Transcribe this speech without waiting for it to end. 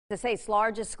The state's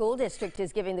largest school district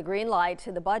is giving the green light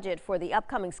to the budget for the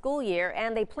upcoming school year,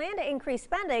 and they plan to increase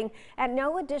spending at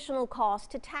no additional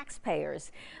cost to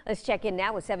taxpayers. Let's check in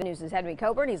now with 7 News' Henry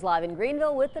Coburn. He's live in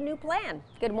Greenville with the new plan.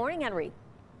 Good morning, Henry.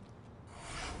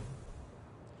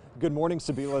 Good morning,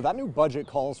 Sabila. That new budget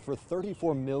calls for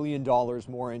 $34 million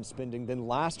more in spending than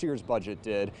last year's budget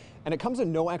did, and it comes at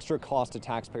no extra cost to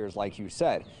taxpayers, like you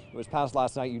said. It was passed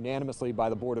last night unanimously by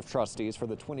the Board of Trustees for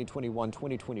the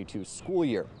 2021-2022 school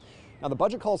year. Now, the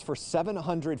budget calls for nearly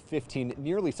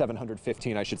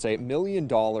 $715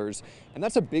 million, and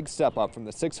that's a big step up from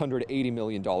the $680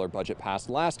 million budget passed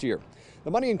last year. The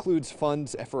money includes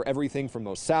funds for everything from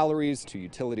most salaries to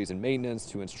utilities and maintenance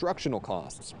to instructional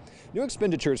costs. New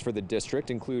expenditures for the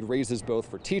district include raises both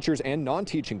for teachers and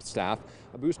non-teaching staff,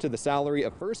 a boost to the salary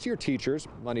of first-year teachers,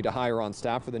 money to hire on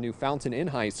staff for the new fountain in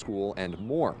high school, and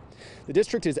more. The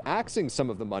district is axing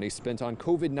some of the money spent on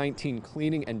COVID-19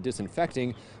 cleaning and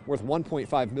disinfecting, worth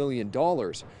 $1.5 million.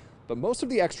 But most of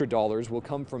the extra dollars will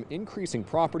come from increasing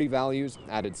property values,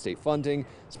 added state funding,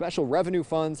 special revenue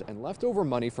funds, and leftover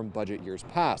money from budget years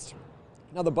past.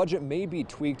 Now, the budget may be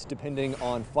tweaked depending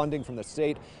on funding from the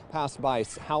state passed by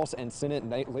House and Senate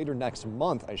later next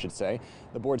month,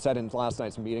 The board said in last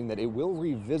night's meeting that it will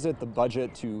revisit the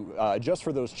budget to adjust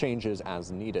for those changes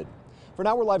as needed. For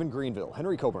now, we're live in Greenville.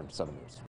 Henry Coburn, 7 News.